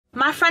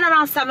My friend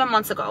around 7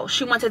 months ago,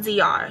 she went to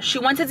DR. She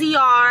went to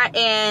DR,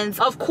 and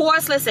of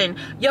course, listen,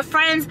 your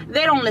friends,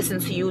 they don't listen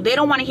to you. They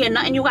don't want to hear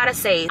nothing you gotta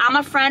say. I'm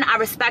a friend, I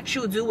respect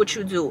you, do what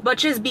you do. But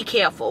just be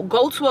careful.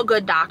 Go to a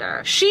good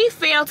doctor. She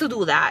failed to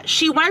do that.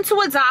 She went to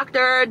a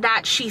doctor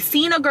that she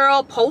seen a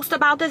girl post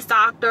about this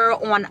doctor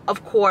on,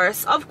 of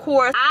course,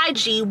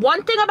 IG.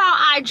 One thing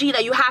about IG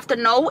that you have to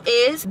know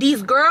is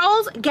these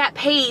girls get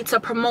paid to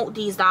promote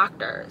these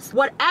doctors.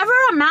 Whatever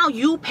amount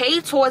you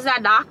pay towards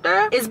that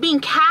doctor is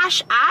being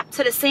cash out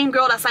to the same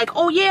girl that's like,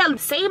 oh yeah,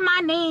 say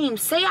my name,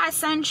 say I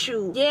sent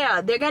you.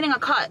 Yeah, they're getting a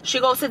cut. She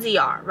goes to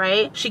DR,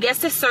 right? She gets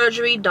this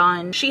surgery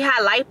done. She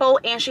had lipo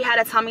and she had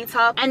a tummy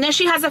tuck, and then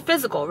she has a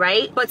physical,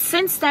 right? But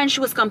since then, she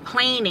was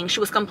complaining. She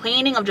was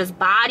complaining of just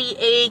body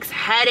aches,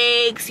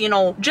 headaches, you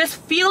know, just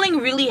feeling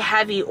really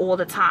heavy all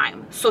the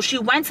time. So she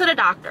went to the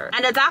doctor,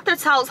 and the doctor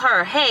tells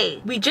her,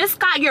 hey, we just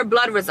got your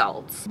blood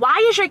results.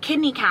 Why is your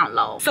kidney count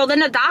low? So then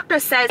the doctor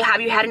says,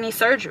 have you had any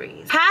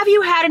surgeries? Have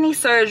you had any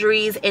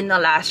surgeries in the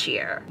last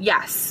year?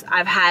 Yes,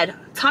 I've had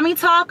tummy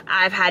tuck,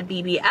 I've had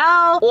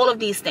BBL, all of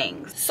these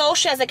things. So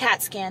she has a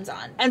CAT scan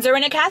done, and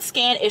during the CAT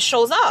scan, it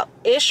shows up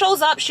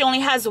she only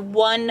has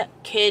one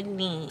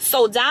kidney.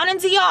 So down in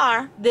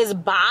DR, this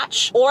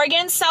botch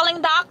organ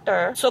selling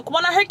doctor took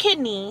one of her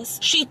kidneys.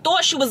 She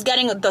thought she was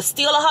getting the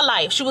steal of her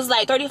life. She was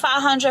like,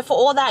 $3,500 for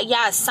all that?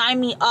 Yes, sign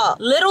me up.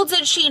 Little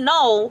did she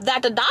know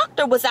that the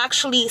doctor was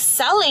actually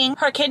selling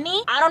her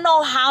kidney. I don't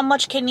know how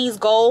much kidneys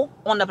go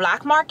on the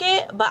black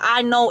market, but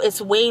I know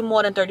it's way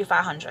more than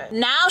 $3,500.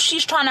 Now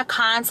she's trying to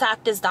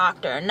contact this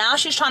doctor. Now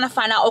she's trying to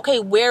find out, okay,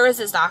 where is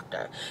this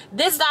doctor?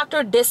 This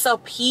doctor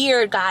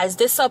disappeared, guys.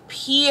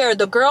 Disappeared.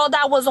 The girl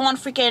that was on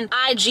freaking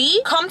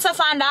IG, come to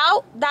find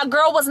out, that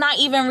girl was not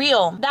even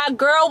real. That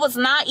girl was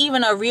not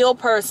even a real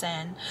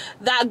person.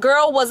 That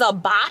girl was a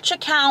botch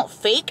account,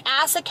 fake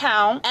ass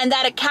account, and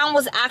that account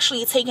was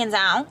actually taken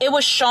down. It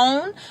was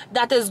shown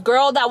that this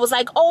girl that was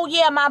like, oh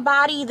yeah, my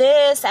body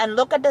this, and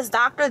look at this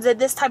doctor did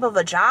this type of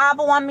a job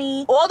on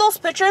me. All those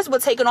pictures were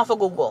taken off of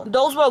Google.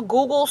 Those were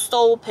Google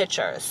stole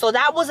pictures. So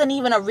that wasn't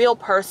even a real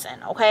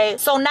person, okay?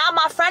 So now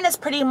my friend is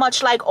pretty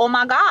much like, oh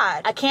my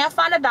God, I can't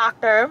find a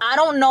doctor. I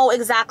don't know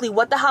exactly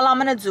what the hell I'm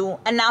gonna do.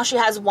 And now she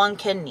has one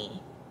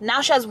kidney.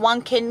 Now she has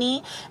one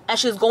kidney, and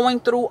she's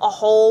going through a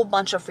whole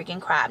bunch of freaking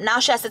crap. Now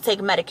she has to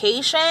take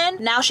medication.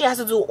 Now she has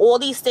to do all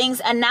these things,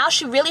 and now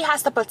she really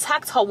has to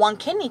protect her one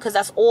kidney because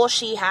that's all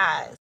she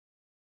has.